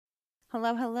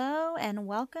Hello, hello, and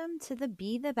welcome to the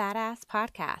Be the Badass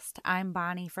podcast. I'm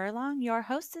Bonnie Furlong, your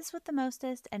hostess with the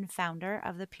mostest and founder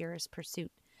of The Purest Pursuit.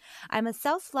 I'm a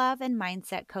self-love and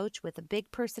mindset coach with a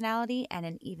big personality and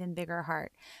an even bigger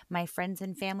heart. My friends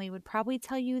and family would probably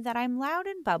tell you that I'm loud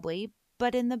and bubbly,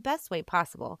 but in the best way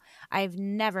possible. I've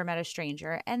never met a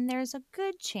stranger, and there's a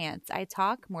good chance I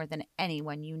talk more than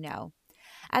anyone you know.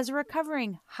 As a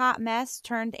recovering hot mess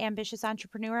turned ambitious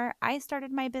entrepreneur, I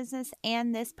started my business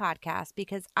and this podcast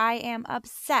because I am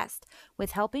obsessed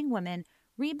with helping women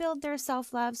rebuild their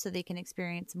self-love so they can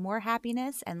experience more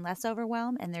happiness and less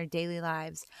overwhelm in their daily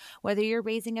lives. Whether you're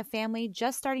raising a family,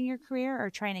 just starting your career,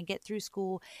 or trying to get through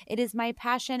school, it is my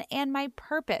passion and my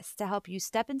purpose to help you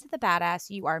step into the badass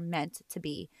you are meant to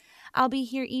be. I'll be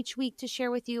here each week to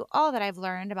share with you all that I've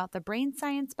learned about the brain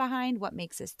science behind what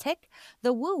makes us tick,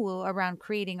 the woo-woo around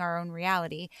creating our own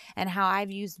reality, and how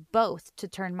I've used both to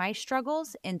turn my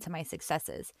struggles into my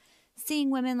successes.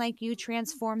 Seeing women like you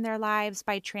transform their lives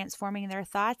by transforming their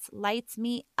thoughts lights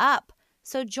me up.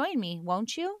 So join me,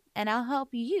 won't you? And I'll help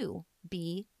you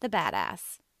be the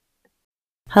badass.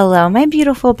 Hello, my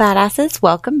beautiful badasses.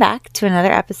 Welcome back to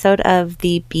another episode of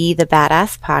the Be the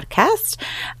Badass podcast.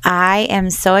 I am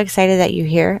so excited that you're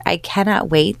here. I cannot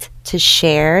wait to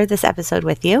share this episode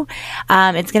with you.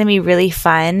 It's going to be really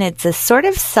fun. It's a sort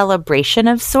of celebration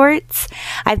of sorts.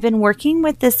 I've been working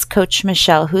with this coach,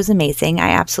 Michelle, who's amazing. I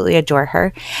absolutely adore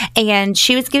her. And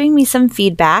she was giving me some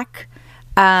feedback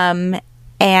and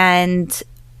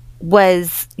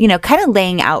was, kind of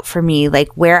laying out for me like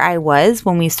where I was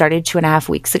when we started 2.5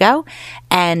 weeks ago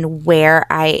and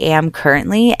where I am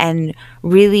currently, and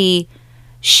really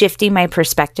shifting my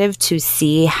perspective to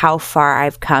see how far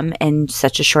I've come in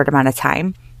such a short amount of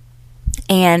time.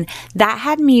 And that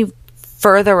had me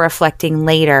further reflecting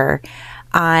later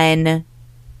on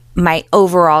my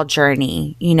overall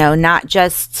journey, not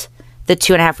just the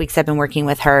 2.5 weeks I've been working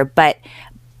with her, but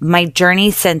my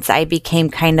journey since I became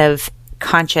kind of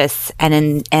conscious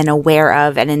and aware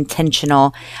of and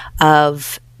intentional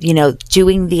of,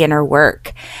 doing the inner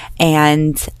work.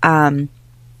 And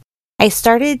I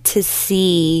started to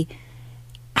see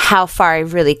how far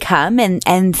I've really come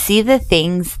and see the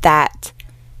things that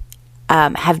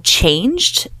have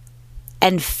changed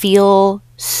and feel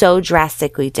so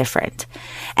drastically different.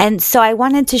 And so I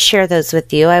wanted to share those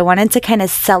with you. I wanted to kind of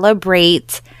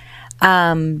celebrate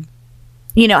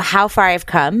how far I've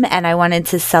come, and I wanted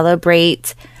to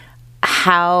celebrate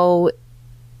how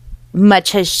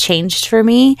much has changed for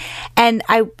me. And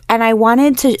I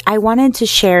wanted to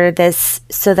share this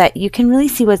so that you can really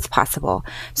see what's possible,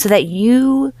 so that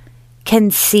you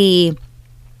can see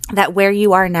that where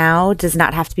you are now does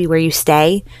not have to be where you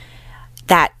stay,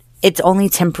 that it's only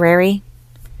temporary,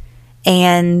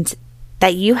 and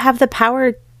that you have the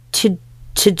power to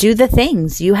do the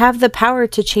things. You have the power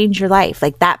to change your life.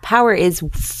 Like, that power is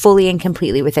fully and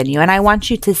completely within you. And I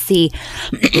want you to see,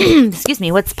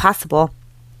 what's possible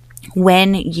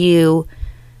when you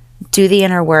do the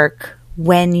inner work,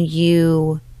 when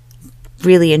you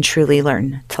really and truly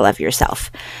learn to love yourself.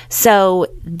 So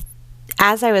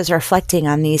as I was reflecting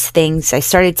on these things, I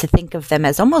started to think of them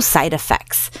as almost side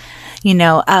effects,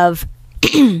 of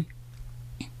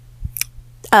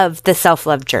of the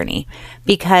self-love journey.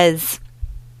 Because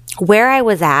where I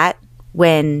was at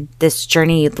when this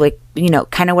journey,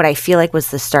 kind of what I feel like was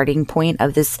the starting point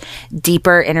of this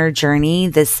deeper inner journey,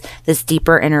 this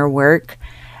deeper inner work,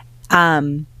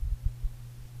 I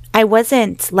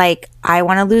wasn't like, I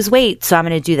want to lose weight, so I'm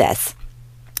going to do this.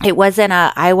 It wasn't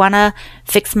I want to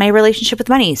fix my relationship with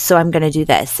money, so I'm going to do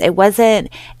this. It wasn't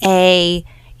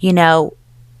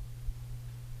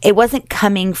it wasn't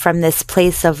coming from this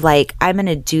place of like, I'm going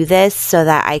to do this so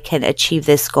that I can achieve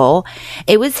this goal.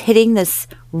 It was hitting this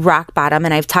rock bottom.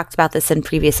 And I've talked about this in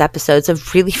previous episodes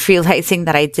of really realizing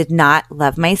that I did not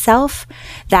love myself,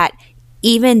 that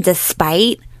even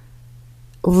despite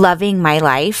loving my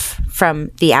life from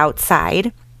the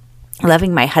outside,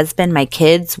 loving my husband, my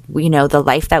kids, the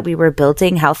life that we were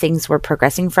building, how things were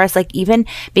progressing for us, like even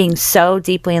being so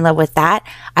deeply in love with that,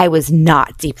 I was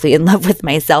not deeply in love with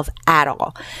myself at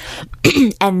all.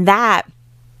 And that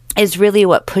is really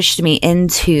what pushed me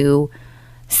into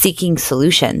seeking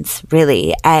solutions,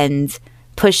 really, and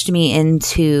pushed me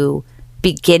into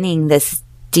beginning this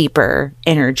deeper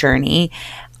inner journey.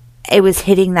 It was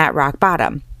hitting that rock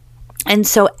bottom. And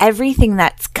so everything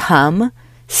that's come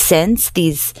since,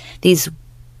 these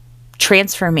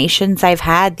transformations I've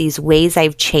had, these ways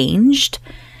I've changed,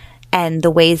 and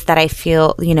the ways that I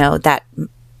feel, that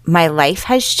my life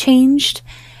has changed,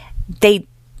 they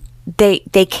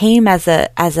came as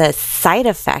a side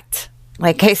effect,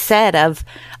 like I said,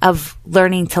 of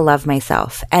learning to love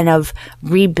myself and of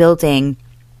rebuilding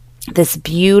this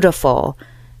beautiful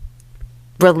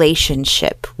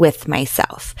relationship with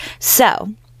myself.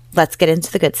 So let's get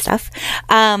into the good stuff.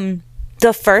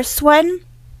 The first one,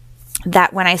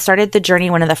 that when I started the journey,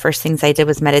 one of the first things I did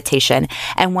was meditation.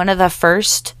 And one of the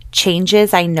first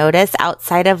changes I noticed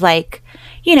outside of like,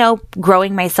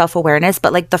 growing my self-awareness,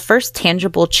 but like the first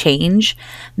tangible change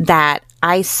that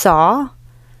I saw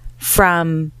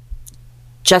from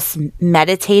just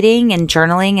meditating and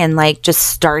journaling and like just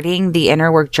starting the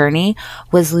inner work journey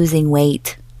was losing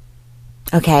weight.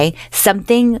 Okay.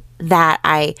 Something that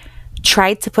I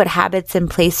tried to put habits in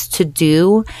place to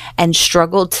do and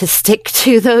struggled to stick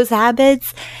to those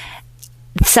habits.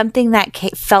 Something that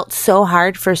felt so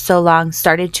hard for so long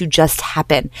started to just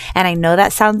happen. And I know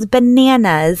that sounds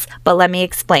bananas, but let me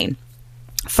explain.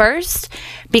 First,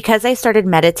 because I started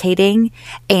meditating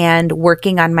and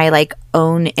working on my like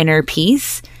own inner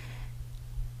peace,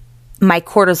 my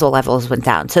cortisol levels went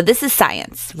down. So this is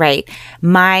science, right?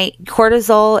 My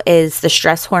cortisol is the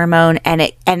stress hormone, and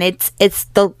it's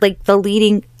the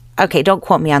leading, okay, don't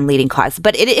quote me on leading cause,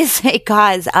 but it is a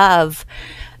cause of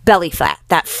belly fat,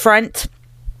 that front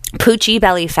poochy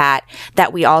belly fat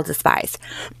that we all despise.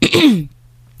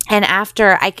 And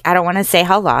after, I don't want to say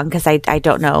how long, because I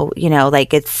don't know,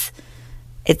 like it's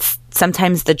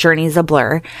sometimes the journey's a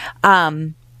blur.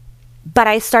 But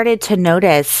I started to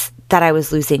notice that I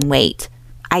was losing weight.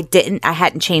 I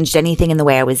hadn't changed anything in the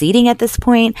way I was eating at this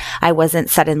point. I wasn't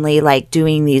suddenly like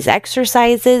doing these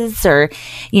exercises or,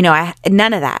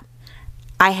 none of that.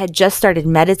 I had just started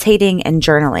meditating and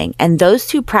journaling, and those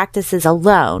two practices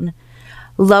alone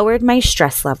lowered my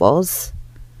stress levels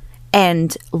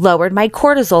and lowered my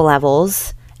cortisol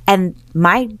levels, and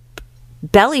my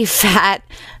belly fat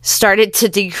started to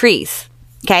decrease.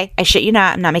 Okay. I shit you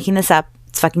not. I'm not making this up.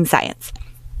 It's fucking science.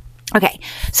 Okay.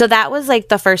 So that was like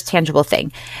the first tangible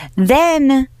thing.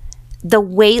 Then the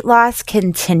weight loss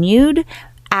continued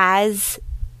as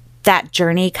that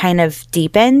journey kind of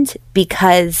deepened,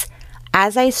 because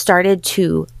as I started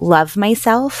to love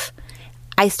myself,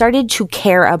 I started to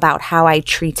care about how I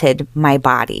treated my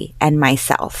body and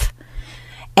myself.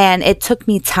 And it took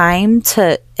me time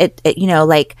to,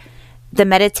 like the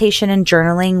meditation and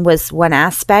journaling was one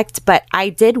aspect, but I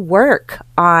did work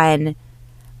on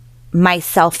my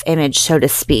self-image, so to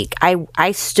speak.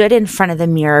 I stood in front of the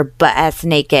mirror butt-ass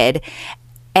naked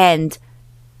and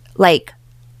like,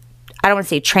 I don't want to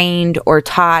say trained or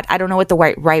taught. I don't know what the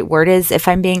right word is, if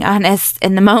I'm being honest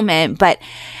in the moment, but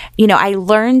I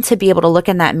learned to be able to look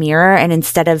in that mirror, and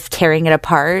instead of tearing it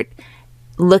apart,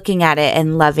 looking at it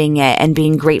and loving it and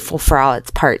being grateful for all its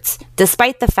parts,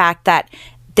 despite the fact that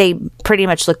they pretty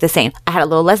much look the same. I had a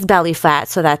little less belly fat,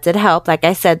 so that did help. Like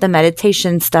I said, the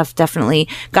meditation stuff definitely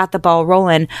got the ball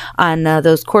rolling on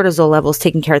those cortisol levels,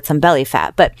 taking care of some belly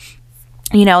fat. But,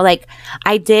 like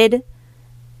I did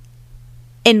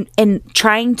in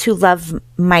trying to love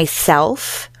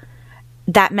myself,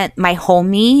 that meant my whole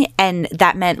me, and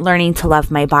that meant learning to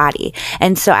love my body.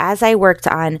 And so as I worked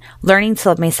on learning to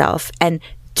love myself and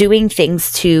doing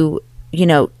things to,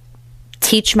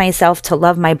 teach myself to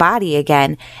love my body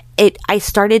again, I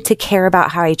started to care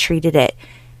about how I treated it.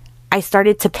 I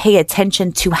started to pay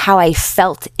attention to how I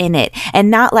felt in it, and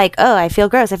not like, oh, I feel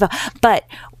gross. But,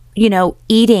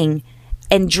 eating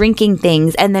and drinking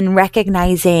things and then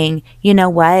recognizing,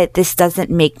 what, this doesn't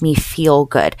make me feel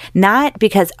good. Not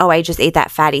because, oh, I just ate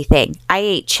that fatty thing. I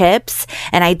ate chips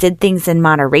and I did things in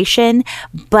moderation,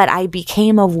 but I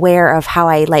became aware of how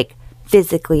I like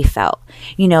physically felt,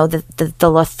 the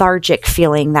lethargic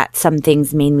feeling that some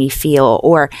things made me feel,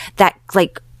 or that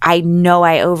like, I know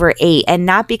I overate, and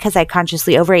not because I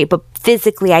consciously overate, but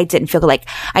physically I didn't feel good. Like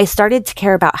I started to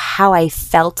care about how I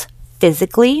felt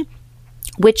physically,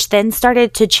 which then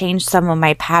started to change some of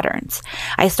my patterns.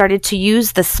 I started to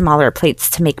use the smaller plates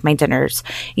to make my dinners.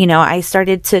 I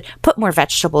started to put more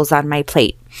vegetables on my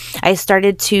plate. I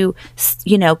started to,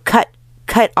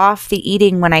 cut off the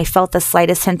eating when I felt the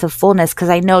slightest hint of fullness, because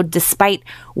I know, despite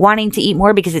wanting to eat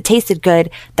more because it tasted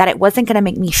good, that it wasn't going to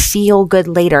make me feel good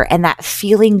later. And that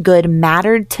feeling good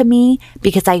mattered to me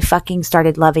because I fucking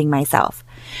started loving myself.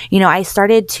 I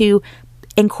started to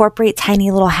incorporate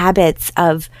tiny little habits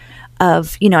of,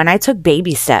 and I took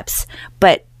baby steps,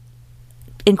 but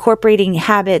incorporating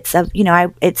habits of,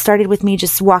 it started with me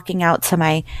just walking out to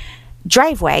my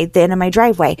driveway, the end of my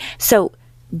driveway. So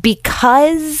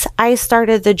because I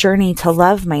started the journey to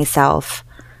love myself,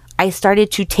 I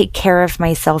started to take care of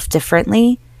myself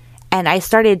differently, and I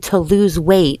started to lose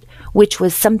weight, which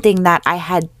was something that I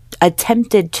had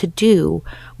attempted to do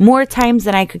more times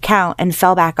than I could count and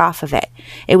fell back off of it.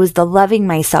 It was the loving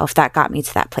myself that got me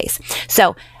to that place.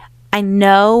 So I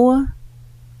know,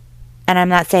 and I'm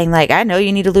not saying like, I know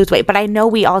you need to lose weight, but I know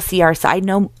we all see ourselves. I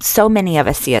know so many of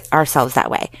us see ourselves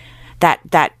that way,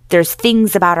 that there's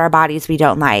things about our bodies we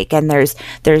don't like, and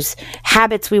there's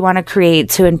habits we want to create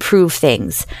to improve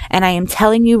things. And I am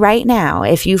telling you right now,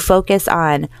 if you focus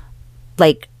on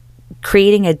like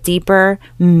creating a deeper,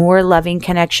 more loving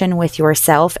connection with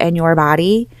yourself and your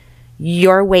body,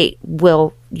 your weight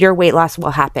loss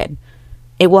will happen.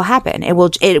 It will happen. It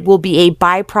will be a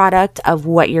byproduct of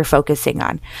what you're focusing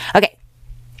on. Okay.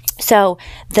 So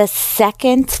the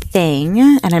second thing,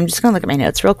 and I'm just going to look at my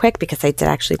notes real quick because I did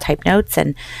actually type notes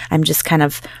and I'm just kind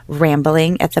of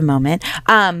rambling at the moment.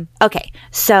 Okay.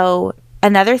 So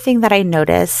another thing that I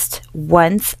noticed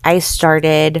once I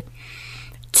started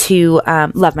to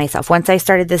love myself, once I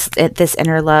started this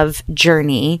inner love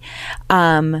journey,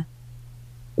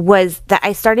 was that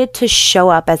I started to show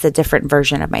up as a different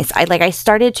version of myself. I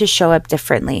started to show up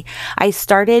differently. I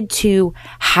started to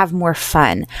have more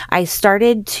fun. I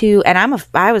started to, and I'm going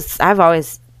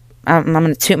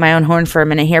to toot my own horn for a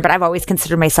minute here, but I've always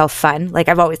considered myself fun. Like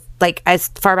I've always, like as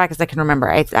far back as I can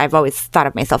remember, I've always thought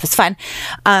of myself as fun.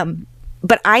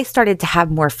 But I started to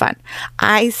have more fun.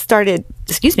 I started,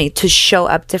 to show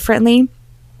up differently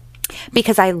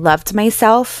because I loved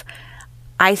myself.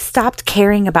 I stopped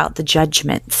caring about the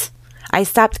judgments. I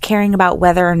stopped caring about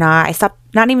whether or not, I stopped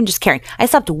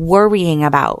worrying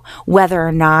about whether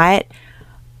or not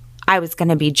I was going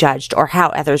to be judged or how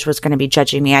others was going to be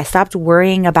judging me. I stopped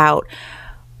worrying about,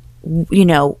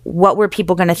 what were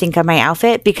people going to think of my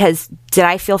outfit? Because did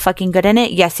I feel fucking good in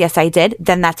it? Yes, I did.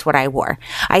 Then that's what I wore.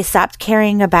 I stopped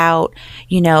caring about,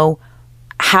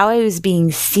 how I was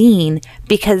being seen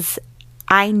because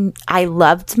I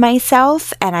loved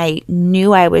myself and I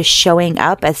knew I was showing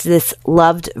up as this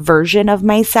loved version of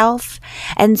myself.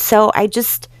 And so I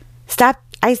just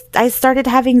stopped. I started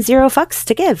having zero fucks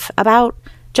to give about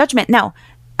judgment. No,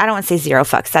 I don't want to say zero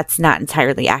fucks. That's not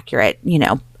entirely accurate.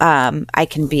 I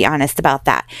can be honest about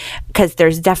that because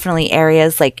there's definitely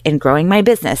areas like in growing my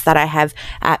business that I have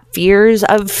fears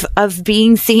of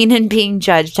being seen and being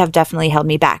judged have definitely held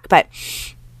me back. But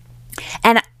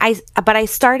I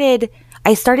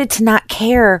started to not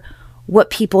care what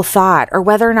people thought or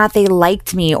whether or not they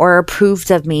liked me or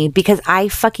approved of me because I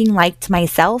fucking liked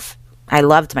myself. I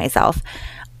loved myself,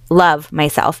 love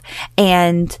myself.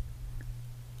 And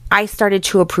I started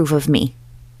to approve of me.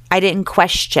 I didn't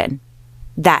question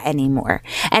that anymore.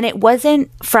 And it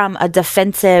wasn't from a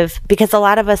defensive, because a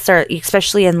lot of us are,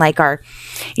 especially in like our,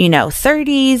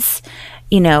 30s,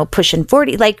 pushing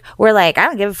 40, like we're like, I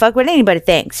don't give a fuck what anybody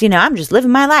thinks. I'm just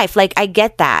living my life. Like I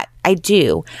get that. I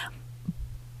do.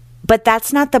 But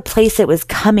that's not the place it was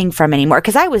coming from anymore.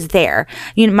 Cause I was there,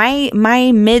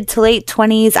 my mid to late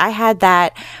 20s, I had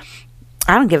that,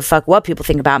 I don't give a fuck what people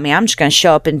think about me. I'm just going to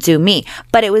show up and do me.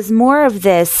 But it was more of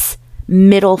this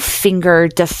middle finger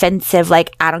defensive,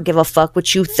 like, I don't give a fuck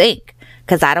what you think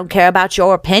because I don't care about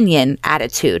your opinion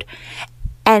attitude.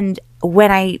 And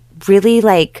when I really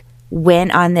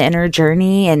went on the inner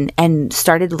journey and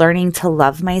started learning to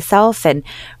love myself and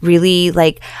really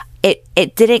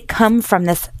it didn't come from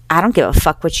this, I don't give a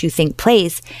fuck what you think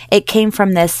place. It came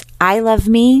from this, I love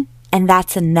me and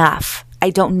that's enough. I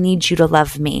don't need you to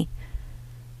love me.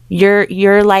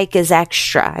 Your like is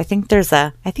extra. I think that's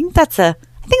an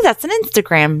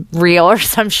Instagram reel or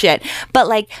some shit.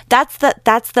 But that's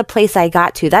the place I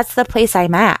got to. That's the place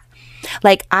I'm at.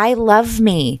 I love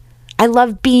me. I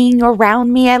love being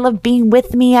around me. I love being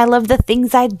with me. I love the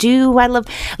things I do. I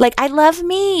love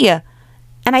me.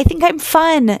 And I think I'm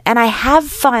fun and I have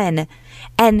fun.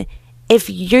 And if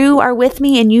you are with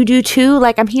me and you do too,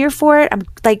 I'm here for it. I'm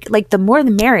the more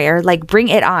the merrier, bring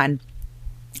it on.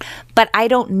 But I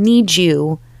don't need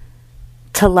you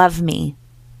to love me.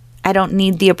 I don't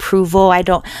need the approval. I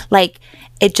don't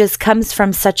it just comes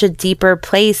from such a deeper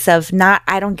place of not,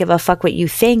 I don't give a fuck what you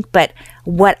think, but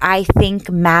what I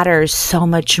think matters so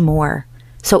much more.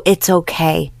 So it's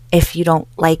okay if you don't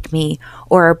like me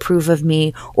or approve of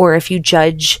me or if you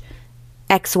judge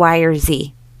X, Y, or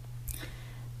Z.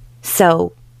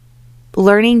 So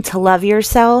learning to love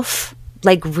yourself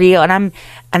real, and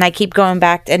I keep going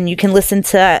back, and you can listen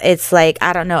to, it's I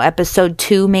don't know, episode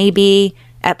 2 maybe.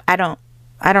 I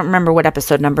don't remember what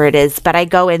episode number it is, but I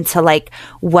go into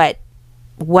what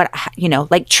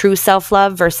true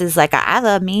self-love versus I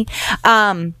love me.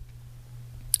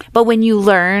 But when you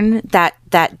learn that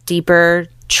deeper,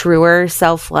 truer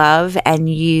self-love and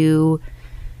you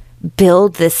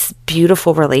build this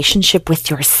beautiful relationship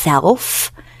with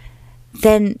yourself,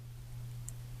 then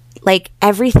like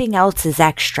everything else is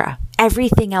extra.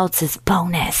 Everything else is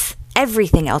bonus.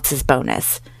 Everything else is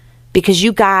bonus because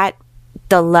you got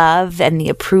the love and the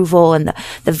approval and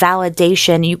the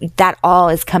validation. That all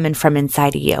is coming from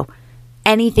inside of you.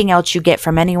 Anything else you get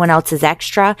from anyone else is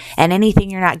extra, and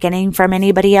anything you're not getting from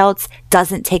anybody else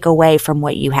doesn't take away from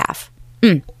what you have.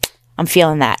 I'm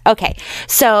feeling that. Okay.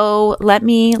 So let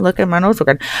me look at my notes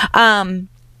again.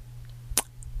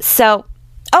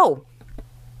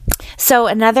 So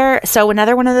another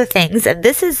one of the things, and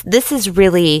this is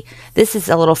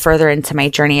a little further into my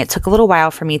journey. It took a little while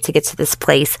for me to get to this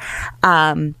place.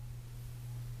 And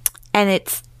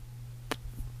it's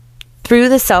through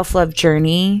the self-love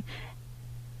journey,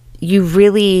 you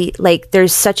really, like,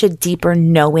 there's such a deeper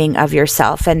knowing of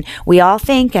yourself. And we all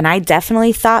think, and I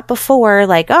definitely thought before,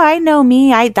 like, oh, I know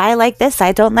me. I like this.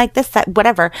 I don't like this, that,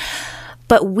 whatever.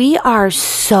 But we are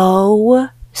so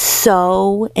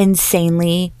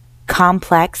insanely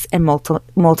complex and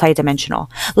multidimensional.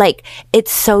 Like,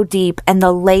 it's so deep, and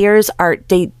the layers are,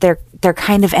 they're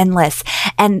kind of endless.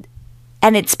 And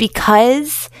it's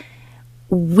because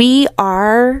we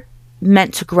are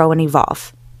meant to grow and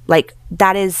evolve. Like,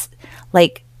 that is,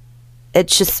 like,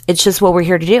 it's just what we're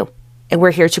here to do. And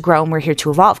we're here to grow and we're here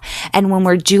to evolve. And when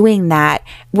we're doing that,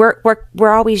 we're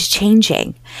always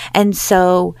changing. And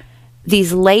so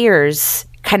these layers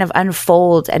kind of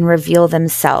unfold and reveal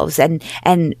themselves, and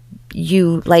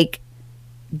you, like,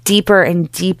 deeper and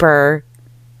deeper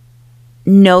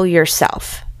know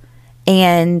yourself.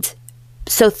 And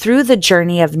so through the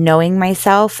journey of knowing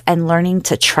myself and learning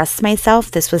to trust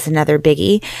myself, this was another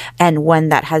biggie, and one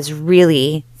that has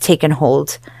really taken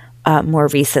hold more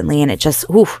recently. And it just,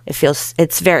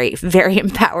 it's very, very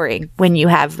empowering when you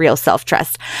have real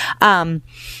self-trust.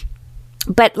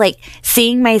 But like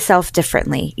seeing myself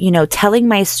differently, telling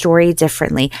my story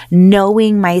differently,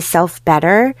 knowing myself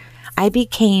better, I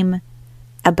became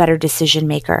a better decision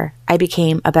maker. I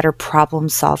became a better problem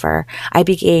solver. I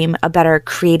became a better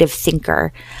creative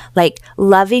thinker. Like,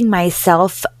 loving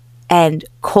myself and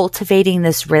cultivating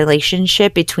this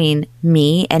relationship between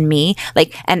me and me.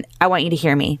 Like, and I want you to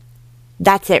hear me.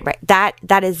 That's it, right?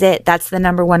 That is it. That's the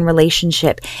number one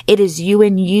relationship. It is you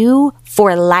and you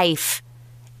for life.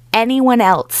 Anyone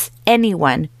else,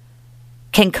 anyone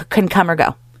can come or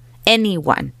go.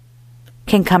 Anyone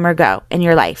can come or go in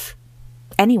your life.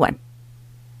 Anyone.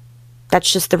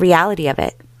 That's just the reality of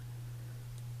it.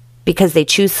 Because they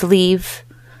choose to leave,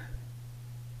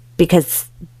 because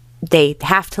they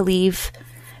have to leave,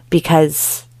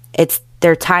 because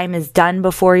their time is done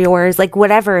before yours, like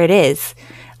whatever it is.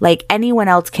 Like, anyone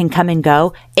else can come and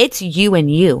go. It's you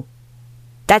and you.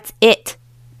 That's it.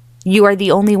 You are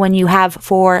the only one you have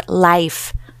for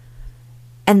life.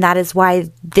 And that is why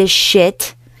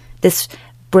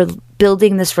we're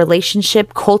building this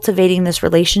relationship, cultivating this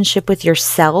relationship with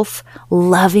yourself,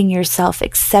 loving yourself,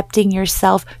 accepting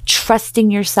yourself, trusting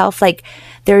yourself. Like,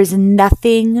 there is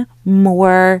nothing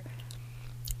more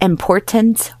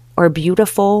important or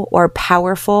beautiful or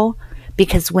powerful,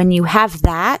 because when you have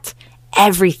that,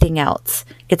 everything else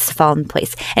gets to fall in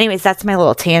place. Anyways, that's my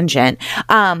little tangent.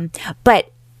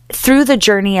 But through the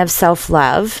journey of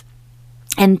self-love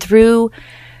and through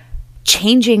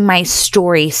changing my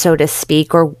story, so to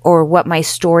speak, or what my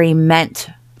story meant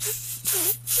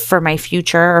for my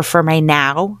future, or for my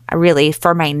now, really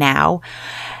for my now,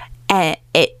 and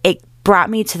it brought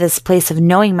me to this place of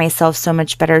knowing myself so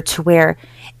much better, to where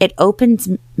it opens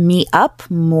me up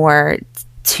more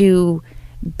to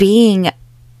being,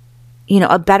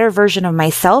 a better version of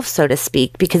myself, so to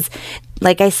speak, because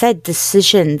like I said,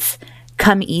 decisions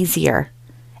come easier,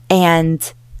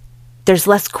 and there's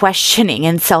less questioning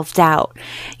and self-doubt.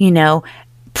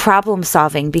 Problem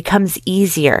solving becomes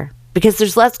easier because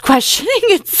there's less questioning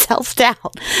and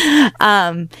self-doubt.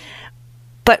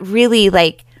 But really,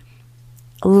 like,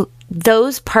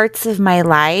 those parts of my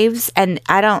lives, and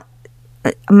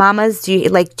mamas, do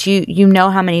you know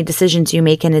how many decisions you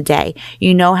make in a day?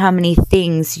 You know how many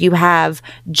things you have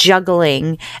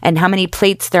juggling and how many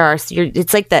plates there are. So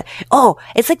it's like the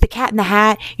Cat in the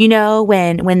Hat,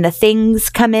 when the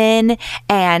things come in,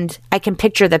 and I can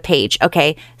picture the page.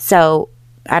 Okay. So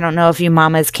I don't know if you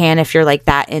mamas can, if you're like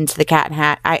that into the Cat and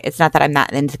Hat. It's not that I'm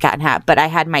not into the Cat and Hat, but I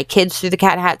had my kids through the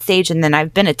Cat and Hat stage, and then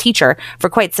I've been a teacher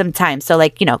for quite some time. So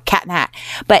Cat and Hat.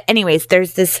 But anyways,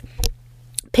 there's this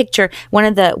picture, one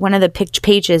of the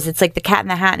pages, it's like the Cat in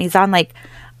the Hat, and he's on, like,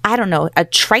 I don't know, a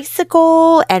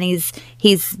tricycle, and he's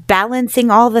balancing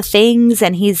all the things,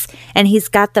 and he's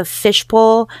got the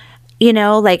fishbowl,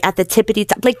 like at the tippity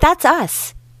top. Like, that's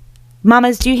us.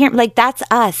 Mamas, do you hear me? Like, that's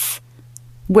us.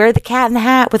 We're the Cat in the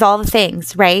Hat with all the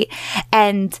things, right?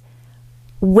 And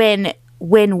when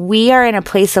when we are in a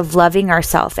place of loving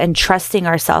ourselves and trusting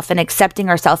ourselves and accepting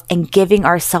ourselves and giving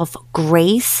ourselves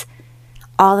grace,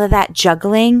 all of that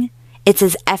juggling, it's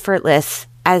as effortless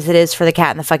as it is for the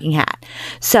cat in the fucking hat.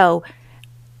 So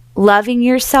loving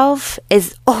yourself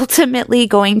is ultimately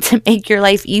going to make your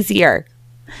life easier.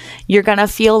 You're going to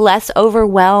feel less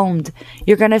overwhelmed.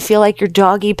 You're going to feel like you're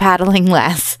doggy paddling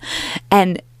less.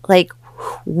 And like,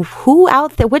 who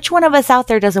out there, which one of us out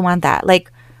there doesn't want that?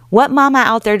 Like, what mama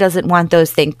out there doesn't want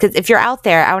those things? Because if you're out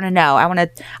there, I want to know.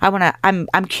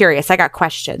 I'm curious. I got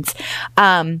questions.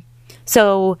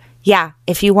 So yeah,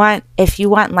 if you want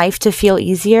life to feel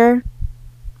easier,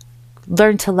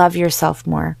 learn to love yourself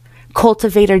more.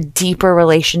 Cultivate a deeper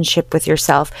relationship with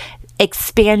yourself.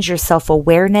 Expand your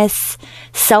self-awareness,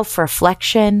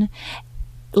 self-reflection.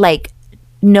 Like,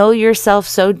 know yourself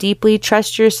so deeply,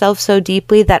 trust yourself so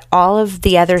deeply that all of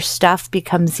the other stuff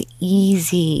becomes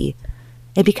easy.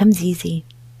 It becomes easy.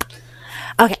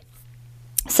 Okay.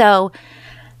 So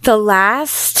the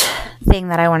last thing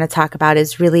that I want to talk about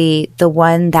is really the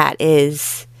one that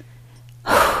is,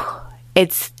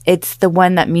 it's the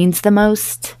one that means the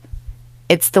most.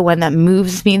 It's the one that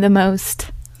moves me the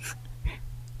most.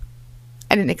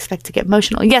 I didn't expect to get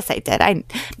emotional. Yes, I did.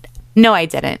 No, I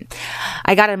didn't.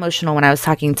 I got emotional when I was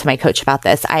talking to my coach about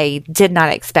this. I did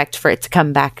not expect for it to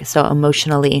come back so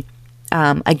emotionally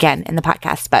again in the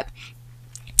podcast. But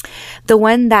the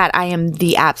one that I am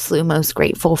the absolute most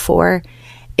grateful for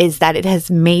is that it has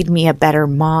made me a better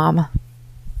mom.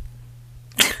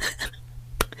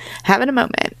 Having a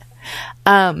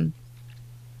moment.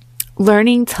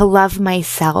 Learning to love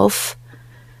myself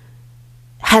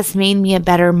has made me a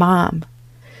better mom.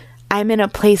 I'm in a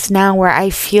place now where I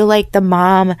feel like the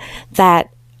mom that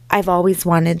I've always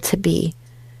wanted to be.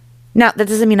 Now, that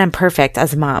doesn't mean I'm perfect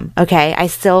as a mom, okay? I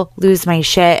still lose my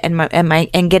shit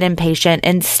and get impatient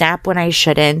and snap when I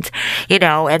shouldn't,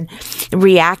 and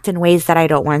react in ways that I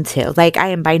don't want to. Like, I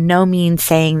am by no means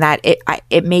saying that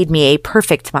it made me a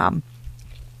perfect mom.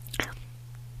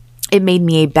 It made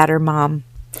me a better mom.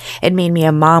 It made me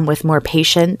a mom with more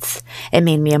patience. It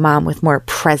made me a mom with more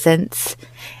presence.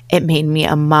 It made me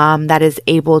a mom that is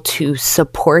able to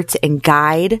support and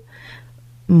guide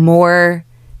more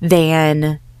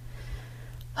than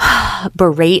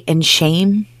berate and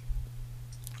shame.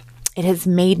 It has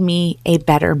made me a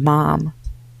better mom.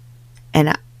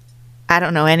 And I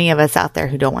don't know any of us out there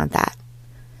who don't want that.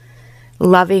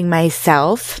 Loving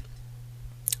myself,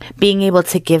 being able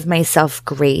to give myself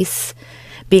grace,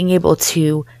 being able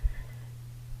to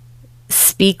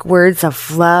speak words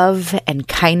of love and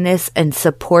kindness and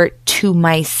support to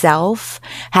myself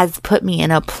has put me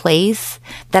in a place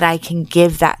that I can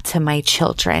give that to my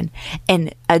children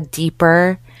in a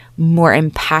deeper, more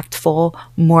impactful,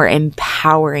 more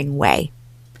empowering way.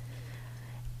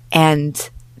 And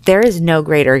there is no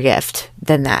greater gift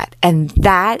than that. And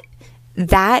that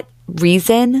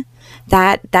reason,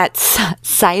 that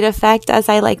side effect, as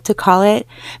I like to call it,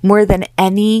 more than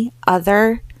any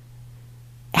other,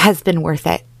 has been worth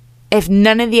it. If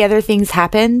none of the other things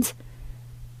happened,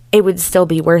 it would still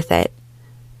be worth it,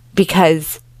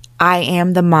 because I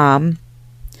am the mom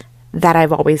that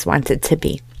I've always wanted to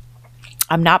be.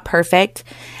 I'm not perfect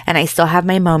and I still have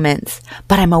my moments,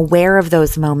 but I'm aware of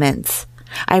those moments.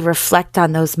 I reflect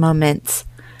on those moments.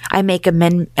 I make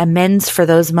amends for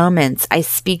those moments. I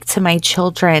speak to my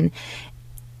children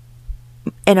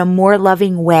in a more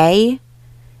loving way,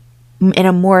 in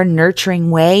a more nurturing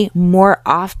way, more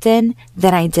often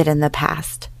than I did in the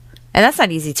past. And that's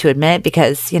not easy to admit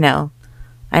because,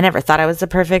 I never thought I was a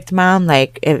perfect mom.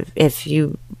 Like if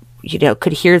you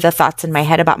could hear the thoughts in my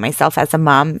head about myself as a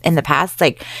mom in the past,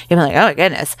 like you're like, oh my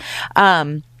goodness.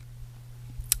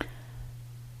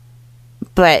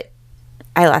 But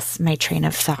I lost my train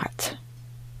of thought.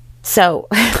 So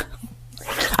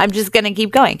I'm just going to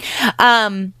keep going.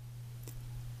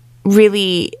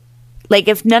 Really, like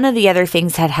if none of the other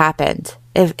things had happened,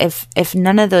 if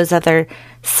none of those other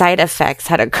side effects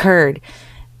had occurred,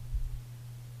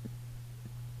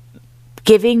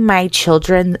 giving my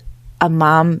children a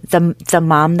mom, the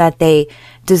mom that they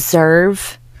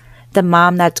deserve, the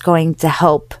mom that's going to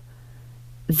help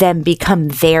them become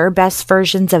their best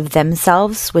versions of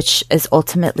themselves, which is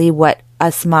ultimately what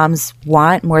us moms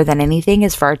want more than anything,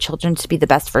 is for our children to be the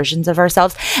best versions of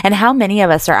ourselves. And how many of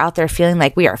us are out there feeling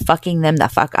like we are fucking them the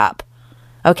fuck up?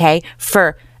 Okay.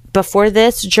 Before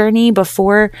this journey,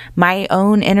 before my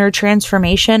own inner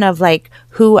transformation of like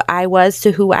who I was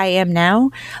to who I am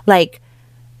now, like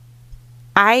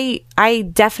I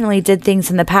definitely did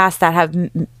things in the past that have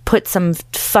put some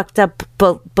fucked up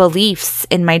beliefs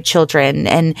in my children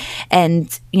and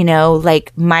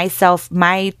like myself,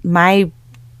 my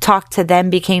self-talk to them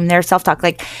became their self-talk.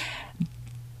 Like,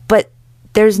 but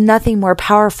there's nothing more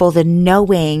powerful than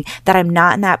knowing that I'm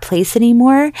not in that place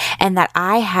anymore and that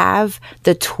I have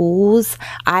the tools,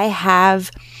 I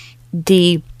have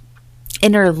the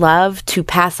inner love to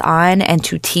pass on and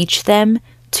to teach them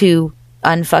to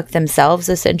unfuck themselves,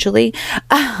 essentially.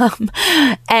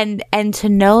 And to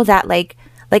know that like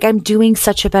I'm doing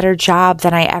such a better job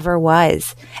than I ever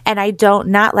was. And I don't,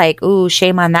 not like, ooh,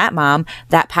 shame on that mom,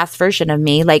 that past version of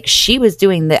me. Like, she was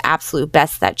doing the absolute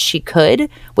best that she could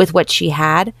with what she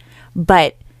had.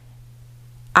 But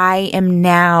I am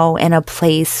now in a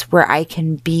place where I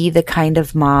can be the kind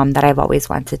of mom that I've always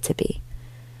wanted to be.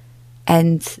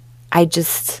 And I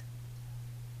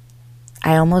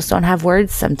almost don't have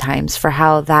words sometimes for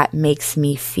how that makes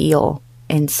me feel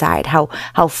inside, how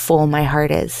full my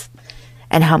heart is,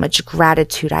 and how much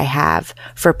gratitude I have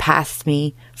for past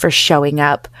me, for showing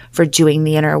up, for doing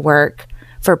the inner work,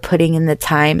 for putting in the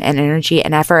time and energy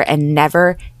and effort and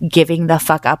never giving the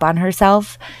fuck up on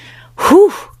herself.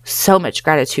 Whew, so much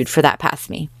gratitude for that past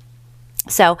me.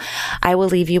 So I will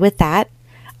leave you with that.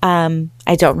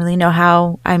 I don't really know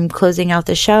how I'm closing out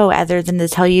the show other than to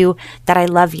tell you that I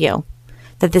love you,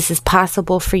 that this is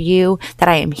possible for you, that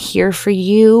I am here for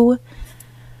you.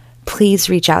 Please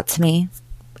reach out to me.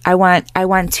 I want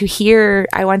to hear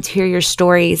your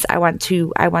stories. I want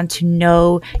to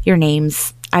know your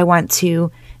names. I want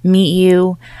to meet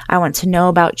you. I want to know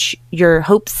about your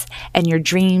hopes and your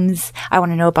dreams. I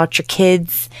want to know about your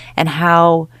kids and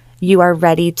how you are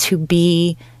ready to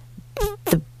be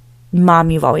the mom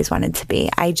you've always wanted to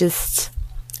be. I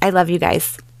love you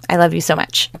guys. I love you so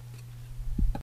much.